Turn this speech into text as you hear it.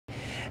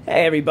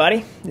Hey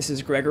everybody, this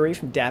is Gregory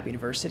from Dapp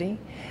University,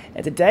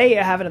 and today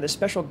I have another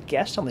special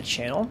guest on the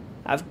channel.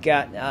 I've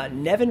got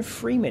Nevin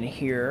Freeman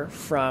here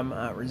from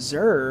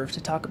Reserve to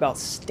talk about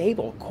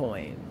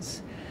stablecoins.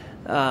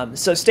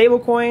 So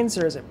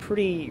stablecoins are a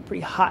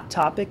pretty hot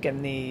topic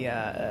in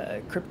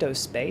the crypto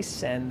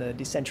space and the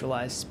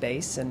decentralized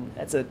space, and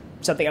that's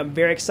something I'm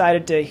very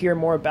excited to hear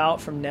more about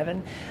from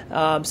Nevin.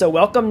 So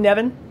welcome,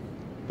 Nevin.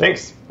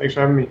 Thanks for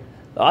having me.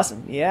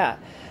 Awesome, yeah.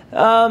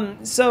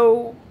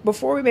 So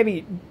before we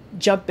maybe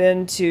jump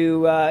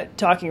into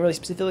talking really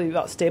specifically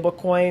about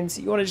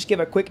stablecoins, you want to just give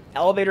a quick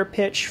elevator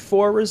pitch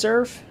for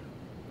Reserve?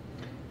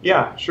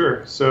 Yeah,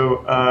 sure.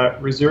 So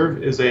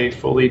Reserve is a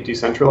fully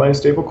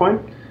decentralized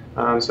stablecoin.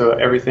 So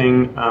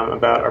everything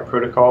about our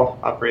protocol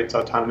operates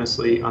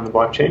autonomously on the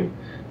blockchain,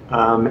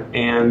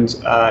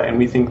 and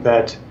we think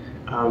that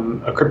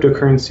a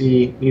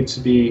cryptocurrency needs to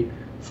be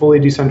fully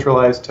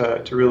decentralized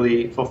to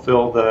really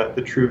fulfill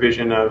the true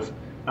vision of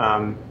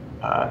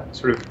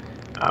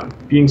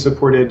being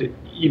supported,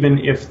 even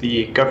if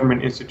the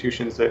government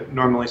institutions that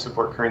normally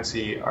support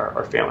currency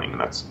are failing, and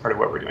that's part of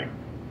what we're doing.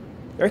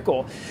 Very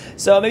cool.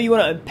 So maybe you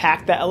want to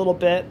unpack that a little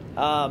bit.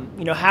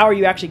 How are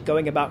you actually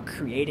going about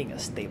creating a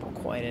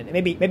stablecoin, and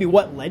maybe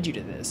what led you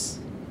to this?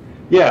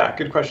 Yeah,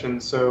 good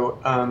question. So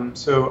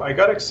I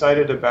got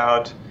excited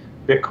about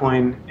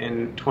Bitcoin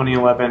in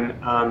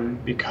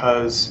 2011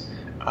 because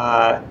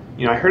I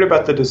heard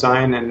about the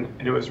design, and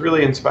it was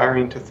really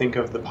inspiring to think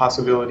of the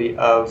possibility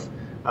of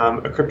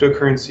a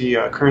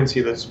cryptocurrency, a currency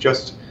that's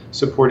just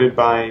supported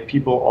by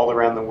people all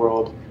around the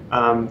world,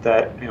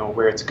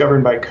 where it's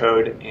governed by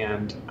code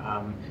and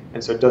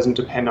so it doesn't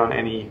depend on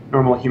any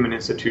normal human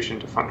institution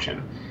to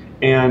function.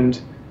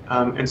 And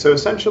so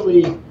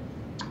essentially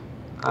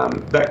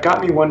that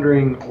got me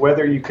wondering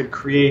whether you could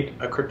create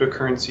a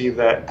cryptocurrency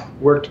that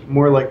worked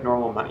more like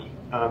normal money.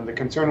 The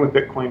concern with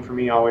Bitcoin for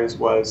me always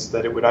was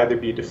that it would either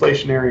be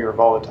deflationary or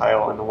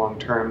volatile in the long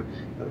term,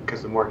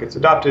 because the more it gets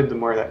adopted, the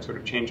more that sort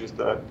of changes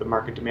the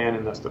market demand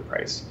and thus the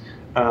price.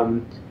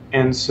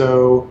 And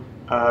so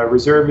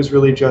Reserve is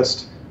really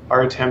just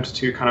our attempt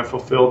to kind of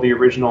fulfill the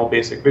original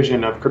basic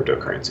vision of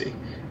cryptocurrency.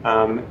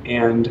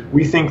 And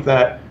we think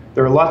that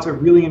there are lots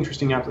of really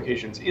interesting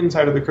applications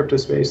inside of the crypto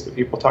space that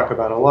people talk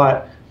about a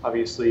lot.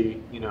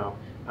 Obviously,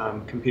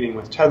 competing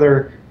with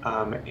Tether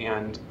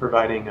and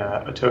providing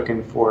a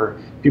token for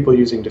people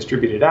using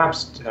distributed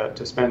apps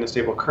to spend a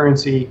stable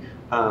currency,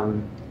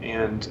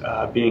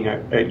 and being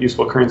a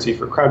useful currency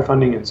for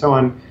crowdfunding and so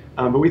on.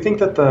 But we think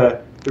that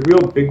the real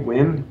big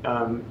win,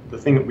 the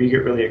thing that we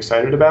get really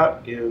excited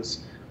about,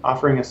 is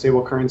offering a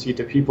stable currency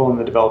to people in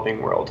the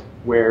developing world,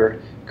 where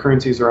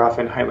currencies are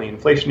often highly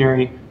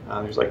inflationary.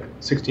 There's like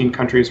 16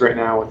 countries right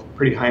now with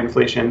pretty high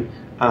inflation.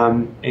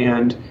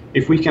 And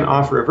if we can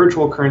offer a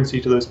virtual currency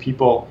to those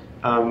people,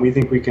 we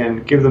think we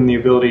can give them the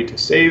ability to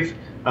save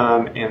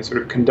and sort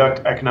of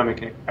conduct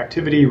economic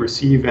activity,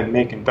 receive and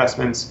make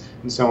investments,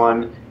 and so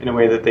on in a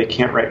way that they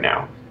can't right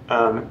now.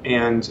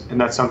 And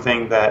that's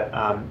something that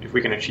if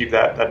we can achieve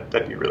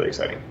that'd be really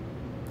exciting.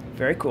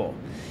 Very cool.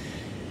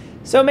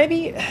 So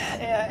maybe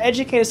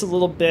educate us a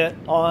little bit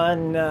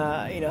on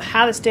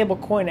how the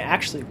stablecoin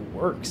actually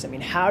works. I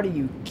mean, how do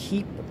you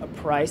keep a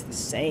price the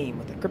same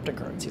with a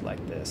cryptocurrency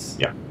like this?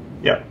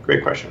 Yeah,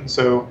 great question.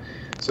 So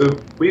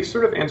we've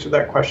sort of answered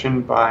that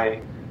question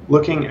by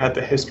looking at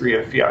the history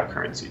of fiat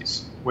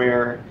currencies,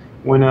 where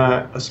when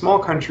a small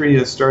country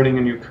is starting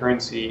a new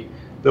currency,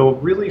 they'll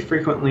really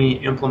frequently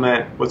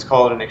implement what's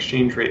called an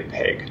exchange rate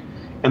peg.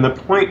 And the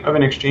point of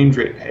an exchange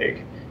rate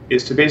peg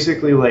is to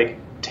basically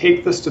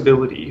take the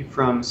stability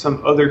from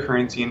some other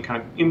currency and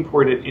kind of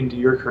import it into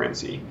your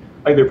currency,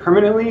 either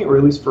permanently or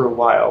at least for a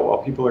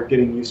while people are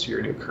getting used to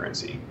your new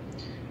currency.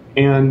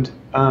 And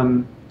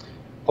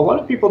a lot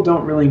of people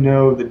don't really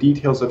know the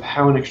details of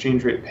how an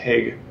exchange rate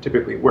peg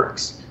typically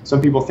works.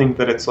 Some people think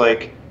that it's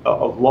like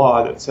a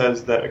law that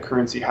says that a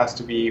currency has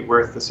to be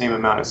worth the same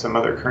amount as some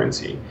other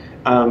currency.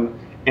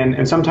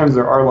 And sometimes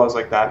there are laws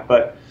like that,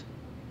 but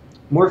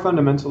more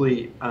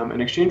fundamentally,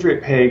 an exchange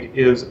rate peg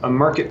is a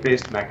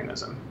market-based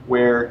mechanism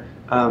where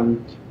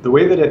the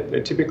way that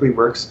it typically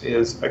works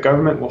is a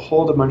government will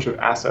hold a bunch of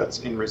assets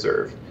in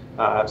reserve,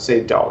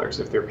 say dollars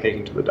if they're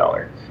pegging to the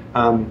dollar.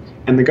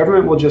 And the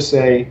government will just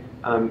say,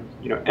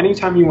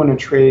 anytime you want to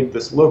trade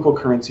this local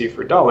currency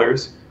for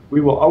dollars, we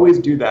will always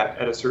do that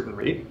at a certain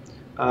rate.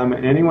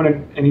 And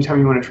anytime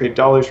you want to trade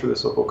dollars for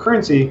this local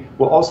currency,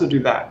 we'll also do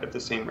that at the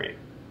same rate.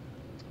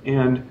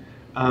 And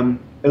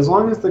as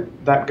long as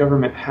that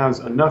government has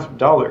enough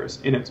dollars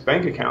in its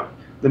bank account,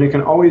 then it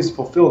can always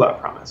fulfill that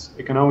promise.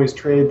 It can always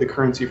trade the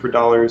currency for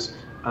dollars.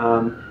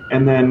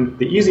 And then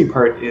the easy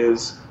part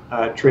is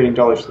trading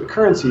dollars for the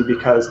currency,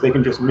 because they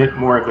can just mint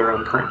more of their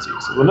own currency.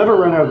 So they'll never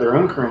run out of their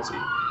own currency.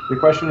 The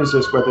question is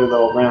just whether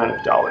they'll run out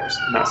of dollars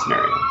in that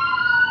scenario.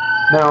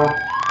 Now,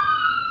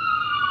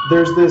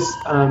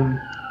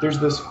 there's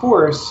this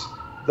force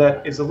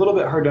that is a little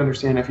bit hard to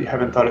understand if you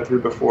haven't thought it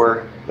through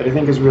before, that I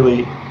think is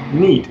really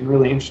neat and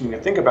really interesting to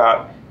think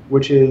about,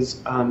 which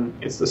is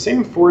it's the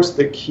same force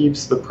that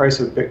keeps the price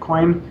of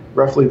Bitcoin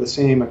roughly the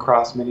same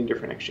across many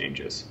different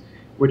exchanges,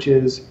 which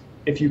is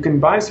if you can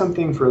buy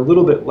something for a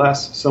little bit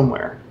less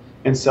somewhere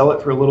and sell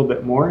it for a little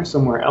bit more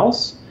somewhere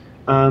else,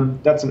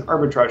 that's an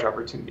arbitrage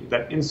opportunity,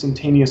 that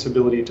instantaneous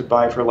ability to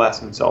buy for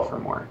less and sell for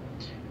more.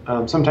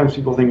 Sometimes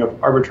people think of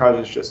arbitrage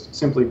as just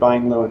simply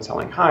buying low and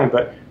selling high,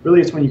 but really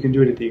it's when you can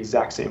do it at the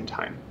exact same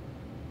time.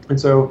 And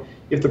so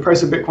if the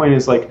price of Bitcoin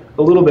is like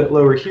a little bit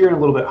lower here and a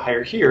little bit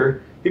higher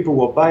here, people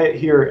will buy it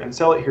here and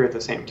sell it here at the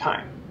same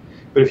time.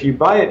 But if you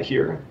buy it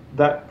here,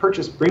 that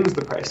purchase brings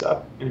the price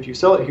up. And if you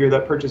sell it here,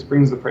 that purchase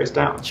brings the price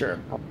down. Sure.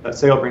 That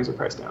sale brings the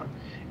price down.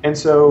 And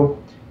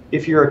so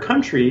if you're a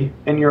country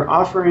and you're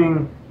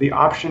offering the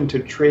option to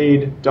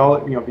trade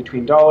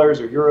between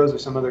dollars or euros or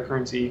some other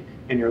currency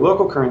and your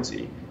local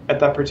currency at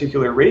that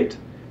particular rate,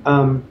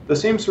 the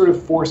same sort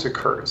of force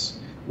occurs,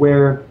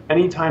 where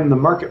anytime the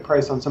market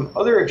price on some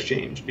other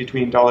exchange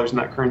between dollars and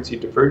that currency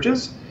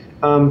diverges,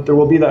 there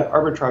will be that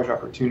arbitrage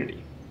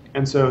opportunity.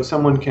 And so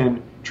someone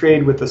can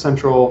trade with the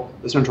central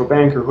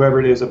bank or whoever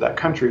it is of that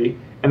country,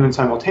 and then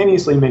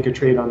simultaneously make a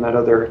trade on that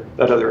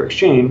other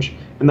exchange,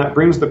 and that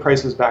brings the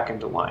prices back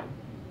into line.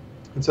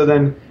 And so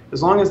then,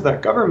 as long as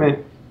that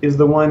government is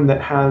the one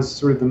that has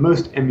sort of the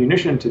most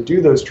ammunition to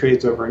do those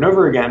trades over and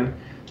over again,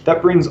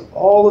 that brings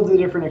all of the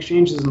different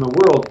exchanges in the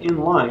world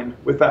in line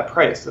with that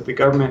price that the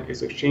government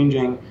is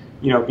exchanging,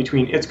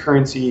 between its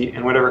currency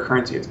and whatever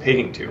currency it's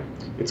pegging to.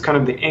 It's kind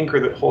of the anchor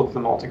that holds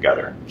them all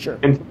together. Sure.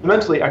 And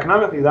fundamentally,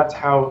 economically, that's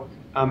how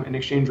an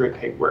exchange rate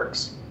peg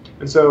works.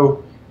 And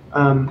so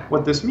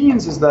what this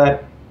means is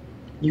that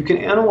you can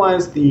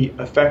analyze the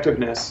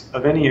effectiveness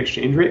of any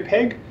exchange rate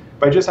peg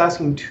by just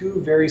asking two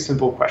very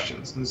simple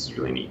questions, and this is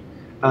really neat.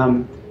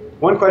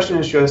 One question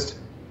is just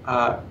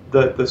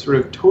the sort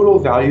of total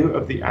value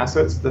of the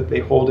assets that they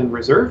hold in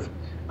reserve,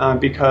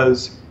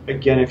 because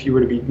again, if you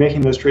were to be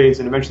making those trades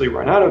and eventually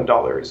run out of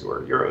dollars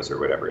or euros or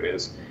whatever it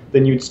is,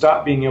 then you'd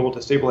stop being able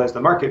to stabilize the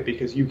market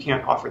because you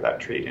can't offer that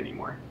trade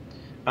anymore.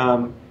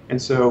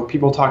 And so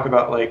people talk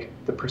about like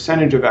the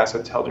percentage of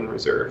assets held in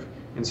reserve.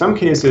 In some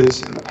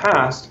cases in the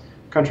past,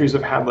 countries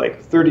have had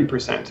like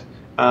 30%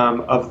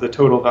 of the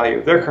total value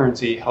of their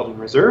currency held in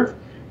reserve.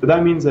 But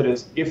that means that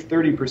if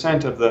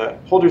 30% of the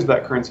holders of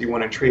that currency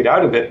want to trade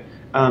out of it,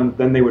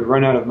 then they would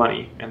run out of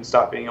money and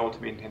stop being able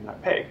to maintain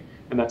that peg.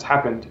 And that's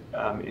happened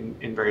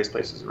in various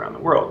places around the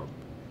world.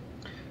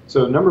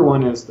 So number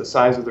one is the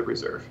size of the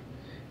reserve.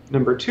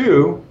 Number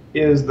two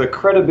is the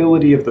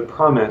credibility of the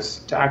promise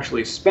to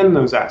actually spend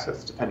those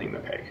assets depending the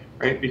peg,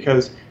 right?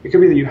 Because it could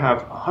be that you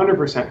have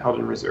 100% held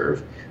in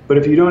reserve, but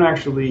if you don't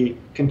actually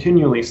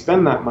continually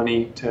spend that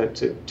money to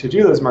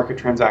do those market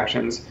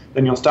transactions,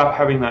 then you'll stop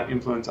having that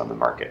influence on the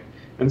market.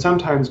 And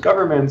sometimes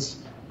governments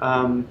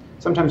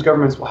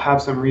will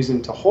have some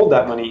reason to hold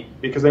that money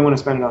because they want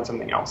to spend it on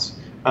something else,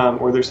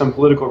 or there's some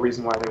political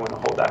reason why they want to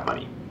hold that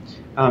money.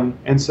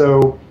 And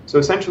so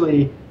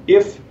essentially,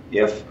 if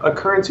a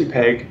currency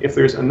peg, if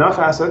there's enough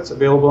assets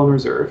available in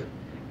reserve,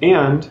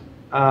 and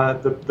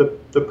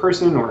the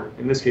person, or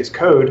in this case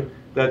code,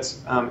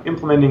 that's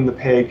implementing the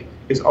peg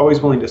is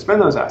always willing to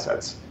spend those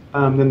assets,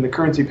 then the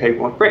currency peg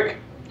won't break.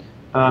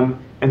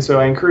 And so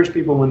I encourage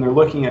people when they're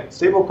looking at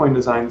stablecoin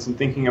designs and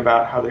thinking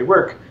about how they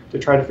work to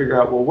try to figure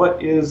out, well,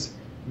 what is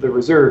the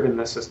reserve in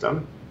this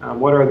system?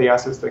 What are the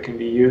assets that can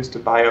be used to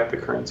buy up the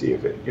currency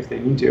if they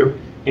need to?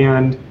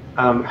 And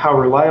how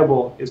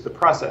reliable is the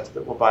process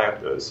that will buy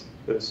up those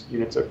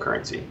units of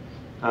currency?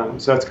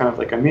 So that's kind of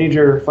like a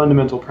major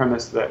fundamental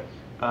premise that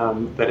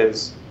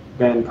has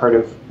been part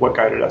of what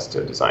guided us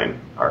to design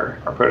our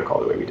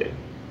protocol the way we did.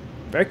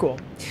 Very cool.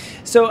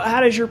 So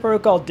how does your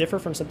protocol differ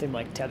from something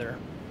like Tether?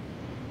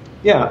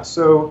 Yeah,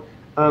 so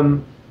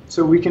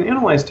we can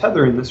analyze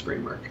Tether in this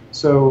framework.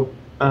 So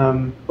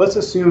let's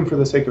assume for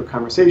the sake of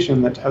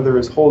conversation that Tether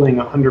is holding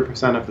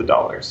 100% of the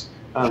dollars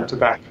sure. to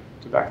back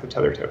the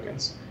Tether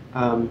tokens.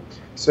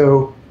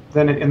 So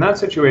then in that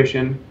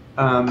situation,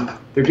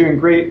 they're doing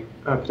great,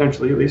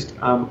 potentially at least,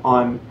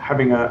 on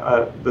having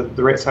the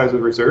right size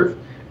of reserve.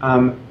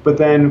 But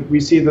then we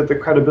see that the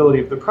credibility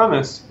of the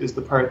promise is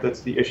the part that's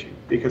the issue,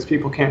 because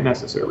people can't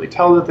necessarily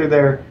tell that they're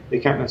there. They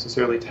can't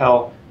necessarily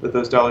tell that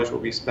those dollars will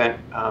be spent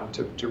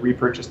to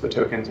repurchase the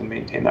tokens and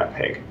maintain that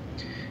peg.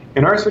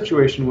 In our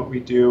situation, what we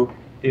do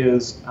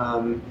is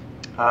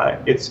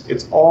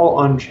it's all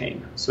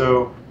on-chain.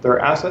 So there are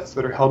assets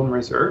that are held in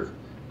reserve,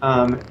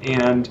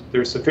 and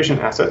there's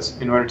sufficient assets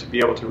in order to be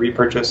able to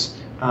repurchase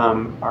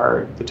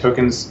the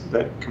tokens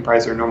that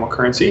comprise their normal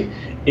currency.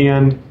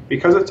 And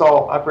because it's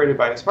all operated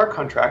by a smart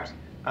contract,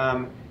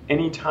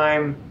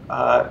 anytime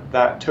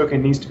that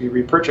token needs to be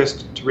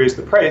repurchased to raise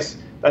the price,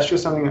 that's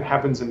just something that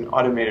happens in an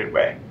automated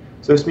way.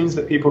 So this means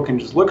that people can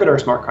just look at our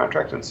smart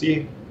contract and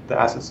see the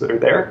assets that are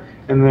there,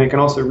 and then they can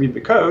also read the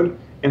code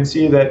and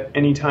see that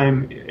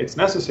anytime it's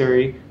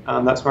necessary,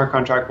 that smart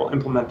contract will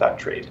implement that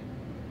trade.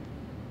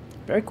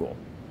 Very cool.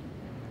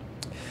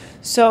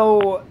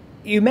 So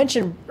You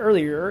mentioned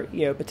earlier,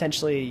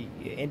 potentially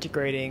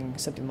integrating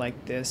something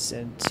like this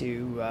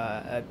into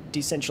a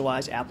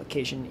decentralized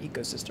application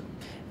ecosystem,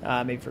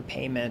 maybe for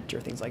payment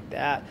or things like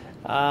that.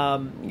 You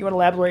want to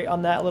elaborate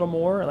on that a little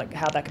more, like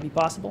how that could be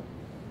possible?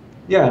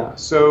 Yeah,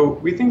 so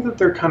we think that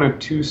there are kind of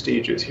two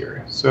stages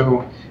here.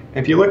 So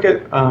if you look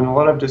at a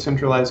lot of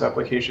decentralized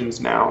applications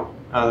now,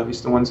 at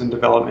least the ones in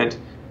development,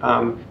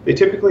 they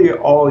typically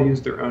all use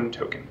their own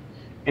token.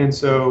 And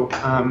so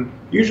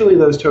usually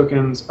those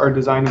tokens are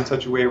designed in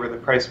such a way where the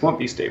price won't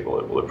be stable.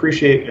 It will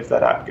appreciate if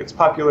that app gets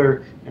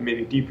popular and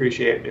maybe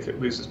depreciate if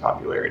it loses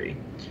popularity.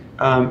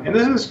 And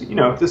this is,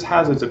 this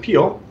has its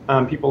appeal.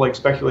 People like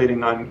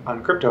speculating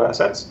on crypto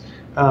assets.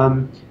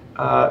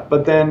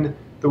 But then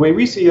the way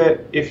we see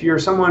it, if you're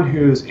someone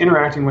who's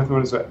interacting with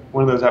one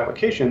of those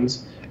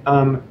applications,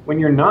 when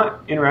you're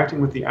not interacting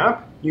with the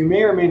app, you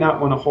may or may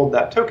not want to hold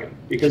that token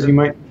because you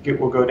might think it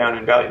will go down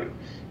in value.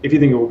 If you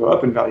think it will go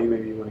up in value,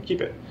 maybe you want to keep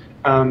it.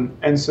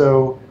 And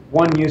so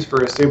one use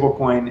for a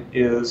stablecoin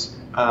is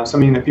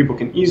something that people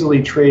can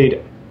easily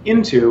trade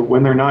into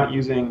when they're not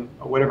using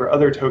whatever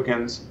other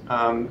tokens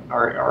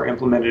are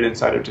implemented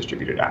inside of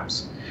distributed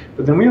apps.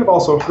 But then we have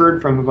also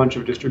heard from a bunch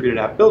of distributed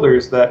app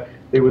builders that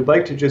they would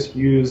like to just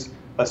use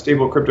a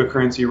stable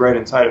cryptocurrency right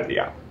inside of the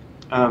app.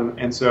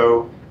 And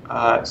so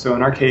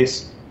in our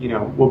case,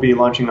 we'll be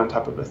launching on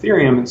top of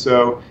Ethereum, and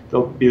so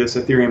there'll be this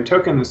Ethereum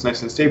token that's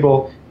nice and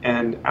stable,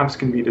 and apps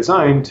can be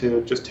designed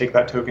to just take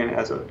that token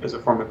as a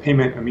form of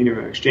payment, a medium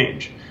of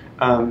exchange.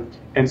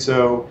 And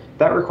so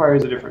that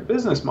requires a different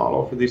business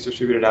model for these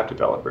distributed app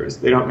developers.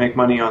 They don't make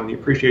money on the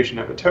appreciation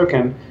of a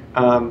token.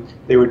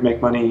 They would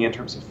make money in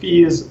terms of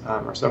fees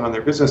or some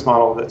other business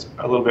model that's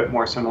a little bit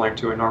more similar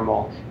to a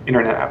normal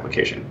internet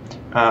application.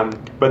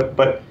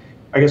 But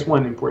I guess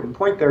one important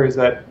point there is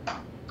that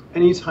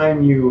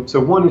anytime so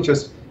one is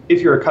just, if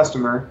you're a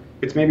customer,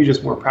 it's maybe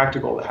just more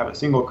practical to have a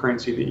single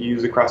currency that you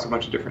use across a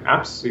bunch of different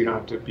apps, so you don't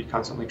have to be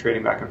constantly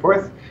trading back and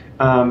forth.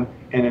 And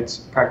it's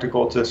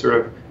practical to sort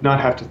of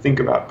not have to think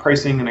about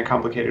pricing in a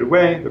complicated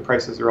way. The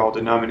prices are all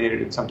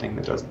denominated in something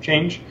that doesn't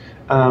change.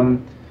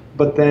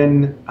 But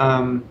then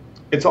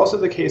it's also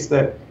the case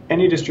that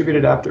any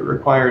distributed app that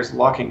requires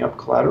locking up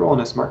collateral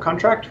in a smart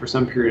contract for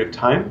some period of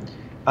time,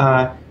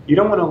 you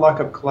don't want to lock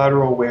up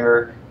collateral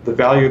where the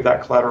value of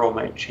that collateral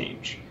might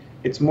change.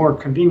 It's more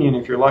convenient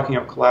if you're locking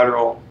up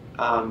collateral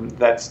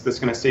that's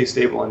going to stay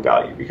stable in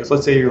value. Because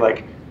let's say you're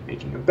like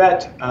making a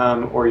bet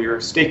or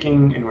you're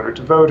staking in order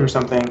to vote or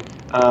something,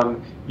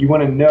 you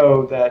want to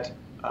know that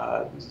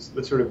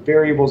the sort of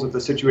variables of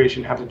the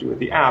situation have to do with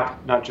the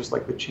app, not just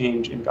like the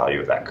change in value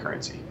of that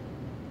currency.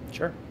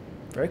 Sure,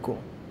 very cool.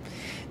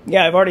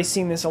 Yeah, I've already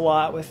seen this a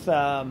lot with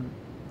a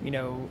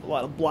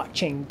lot of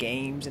blockchain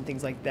games and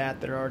things like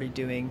that are already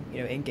doing,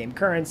 in-game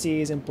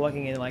currencies and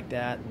plugging in like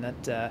that. And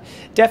that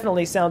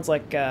definitely sounds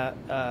like an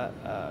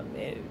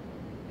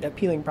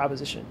appealing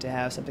proposition to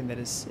have something that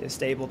is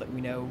stable that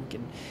we know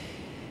can,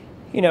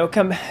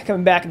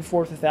 coming back and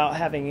forth without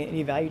having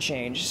any value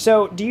change.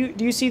 So do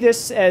you see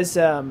this as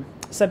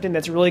something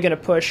that's really going to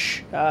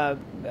push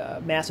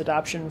mass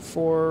adoption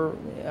for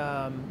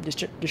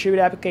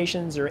distributed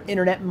applications or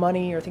internet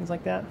money or things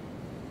like that?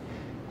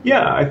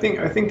 Yeah, I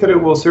think that it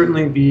will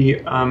certainly be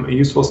a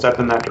useful step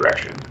in that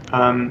direction.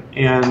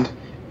 And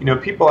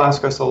people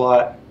ask us a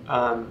lot,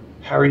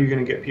 how are you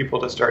going to get people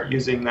to start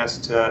using this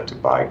to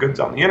buy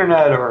goods on the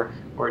internet or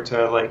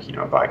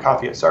to buy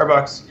coffee at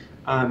Starbucks?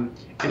 And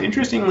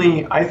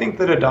interestingly, I think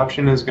that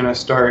adoption is going to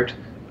start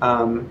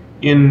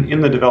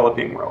in the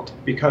developing world,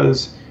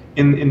 because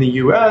in the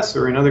US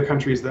or in other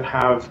countries that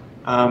have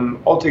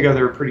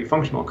altogether pretty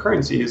functional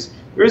currencies,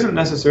 there isn't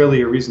necessarily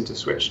a reason to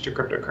switch to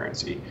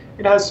cryptocurrency.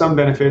 It has some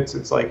benefits.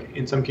 It's like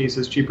in some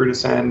cases cheaper to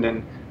send,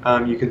 and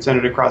you can send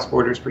it across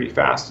borders pretty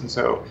fast, and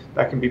so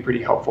that can be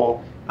pretty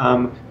helpful.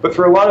 But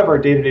for a lot of our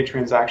day-to-day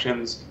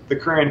transactions, the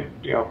current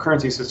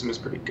currency system is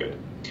pretty good.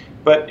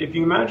 But if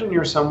you imagine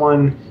you're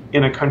someone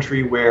in a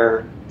country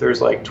where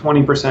there's like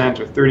 20%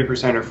 or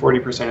 30% or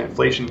 40%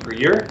 inflation per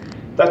year,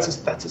 that's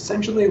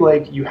essentially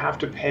like you have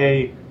to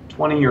pay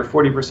 20 or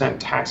 40%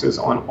 taxes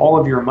on all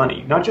of your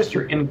money, not just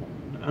your income,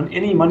 on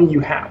any money you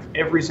have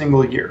every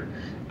single year.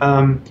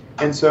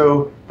 And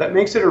so that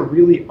makes it a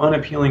really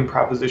unappealing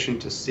proposition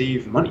to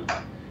save money.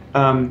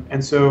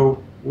 And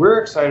so we're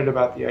excited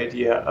about the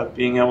idea of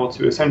being able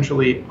to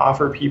essentially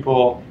offer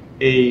people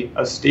a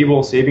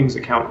stable savings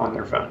account on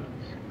their phone.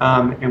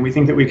 And we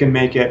think that we can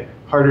make it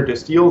harder to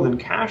steal than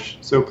cash.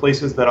 So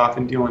places that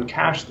often deal in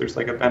cash, there's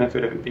like a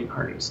benefit of it being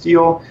harder to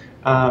steal.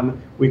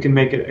 We can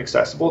make it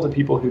accessible to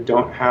people who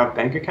don't have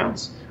bank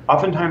accounts.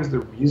 Oftentimes the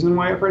reason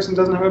why a person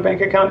doesn't have a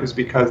bank account is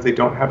because they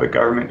don't have a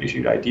government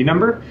issued ID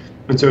number.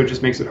 And so it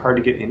just makes it hard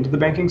to get into the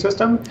banking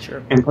system.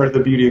 Sure. And part of the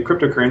beauty of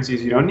cryptocurrency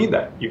is you don't need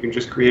that. You can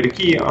just create a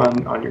key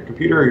on your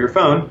computer or your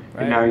phone,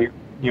 right, and now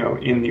you're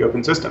in the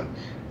open system.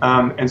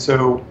 And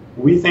so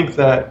we think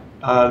that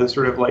the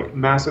sort of like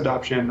mass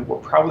adoption will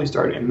probably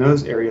start in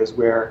those areas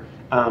where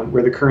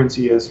the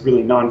currency is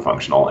really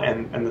non-functional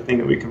and the thing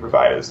that we can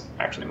provide is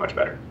actually much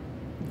better.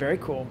 Very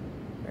cool.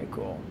 Very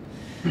cool.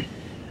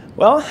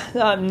 Well,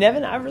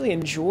 Nevin, I really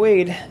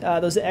enjoyed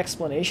those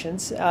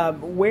explanations.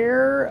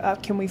 Where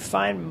can we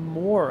find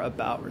more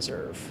about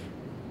Reserve?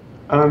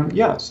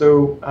 Yeah,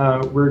 so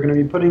we're going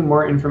to be putting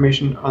more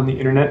information on the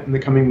internet in the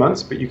coming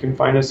months, but you can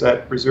find us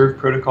at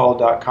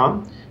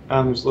reserveprotocol.com.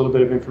 There's a little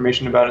bit of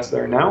information about us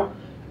there now.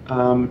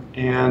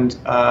 And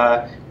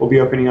we'll be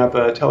opening up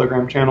a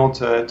Telegram channel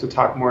to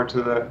talk more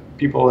to the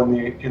people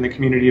in the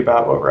community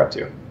about what we're up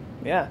to.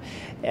 Yeah,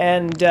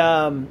 and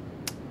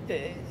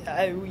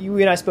you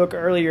and I spoke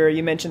earlier.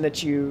 You mentioned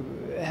that you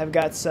have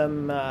got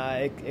some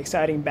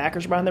exciting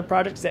backers behind the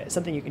project. Is that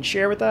something you can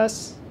share with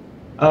us?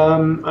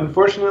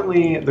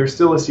 Unfortunately, they're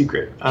still a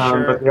secret,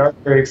 Sure. but they are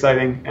very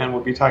exciting, and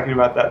we'll be talking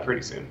about that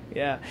pretty soon.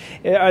 Yeah.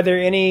 Are there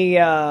any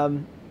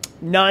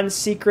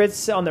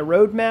non-secrets on the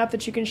roadmap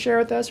that you can share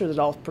with us, or is it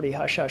all pretty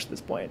hush-hush at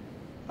this point?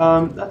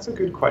 That's a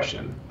good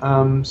question.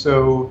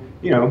 So,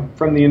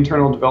 from the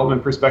internal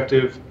development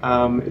perspective,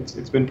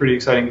 it's been pretty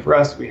exciting for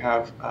us. We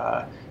have,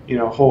 a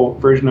whole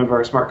version of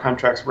our smart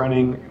contracts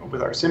running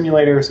with our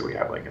simulator. So we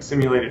have like a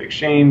simulated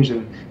exchange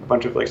and a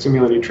bunch of like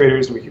simulated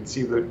traders, and we can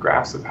see the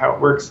graphs of how it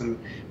works. And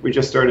we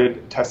just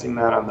started testing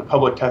that on the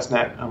public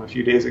testnet a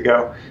few days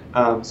ago.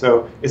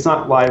 So it's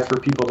not live for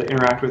people to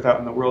interact with out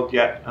in the world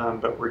yet,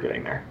 but we're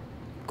getting there.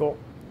 Cool.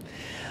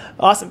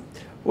 Awesome.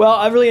 Well,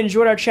 I really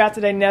enjoyed our chat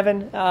today,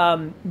 Nevin.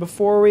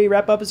 Before we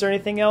wrap up, is there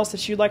anything else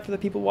that you'd like for the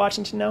people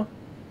watching to know?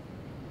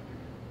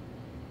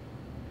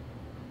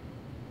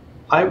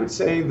 I would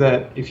say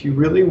that if you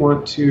really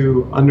want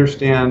to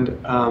understand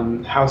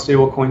how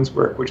stablecoins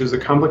work, which is a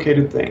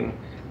complicated thing,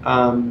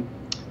 So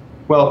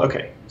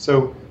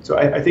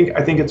I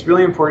think it's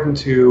really important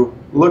to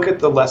look at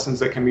the lessons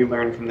that can be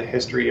learned from the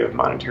history of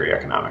monetary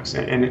economics,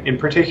 and in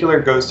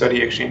particular, go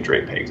study exchange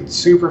rate pegs. It's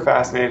super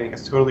fascinating.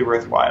 It's totally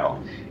worthwhile.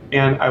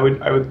 And I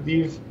would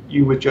leave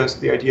you with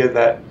just the idea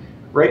that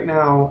right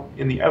now,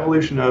 in the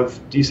evolution of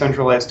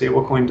decentralized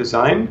stablecoin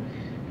design,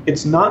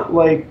 it's not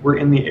like we're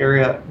in the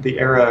era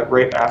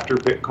right after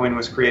Bitcoin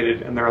was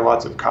created and there are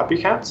lots of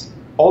copycats.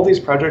 All these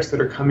projects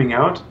that are coming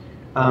out,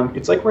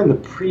 it's like we're in the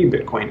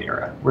pre-Bitcoin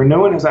era where no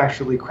one has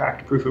actually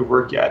cracked proof of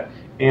work yet,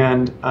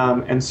 and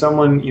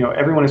someone,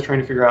 everyone is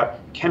trying to figure out,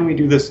 can we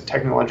do this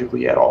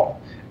technologically at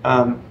all?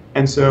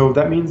 And so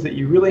that means that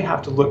you really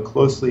have to look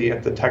closely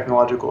at the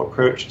technological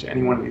approach to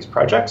any one of these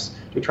projects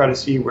to try to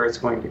see where it's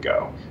going to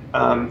go.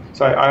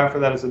 So I offer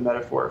that as a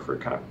metaphor for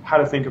kind of how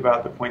to think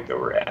about the point that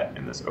we're at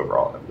in this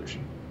overall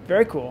evolution.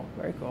 Very cool.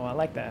 Very cool. I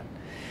like that.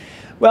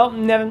 Well,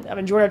 Nevin, I've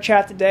enjoyed our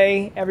chat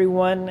today.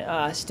 Everyone,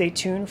 stay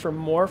tuned for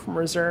more from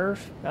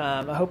Reserve.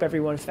 I hope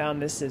everyone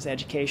found this as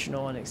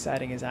educational and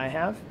exciting as I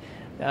have.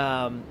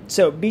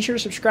 So be sure to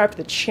subscribe to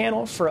the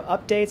channel for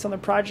updates on the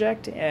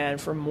project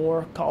and for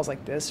more calls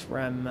like this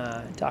from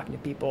talking to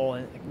people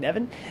like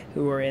Nevin,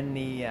 who are in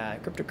the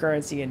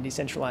cryptocurrency and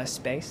decentralized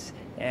space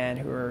and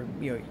who are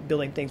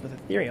building things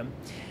with Ethereum.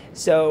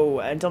 So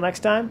until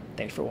next time,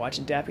 thanks for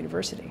watching Dapp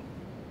University.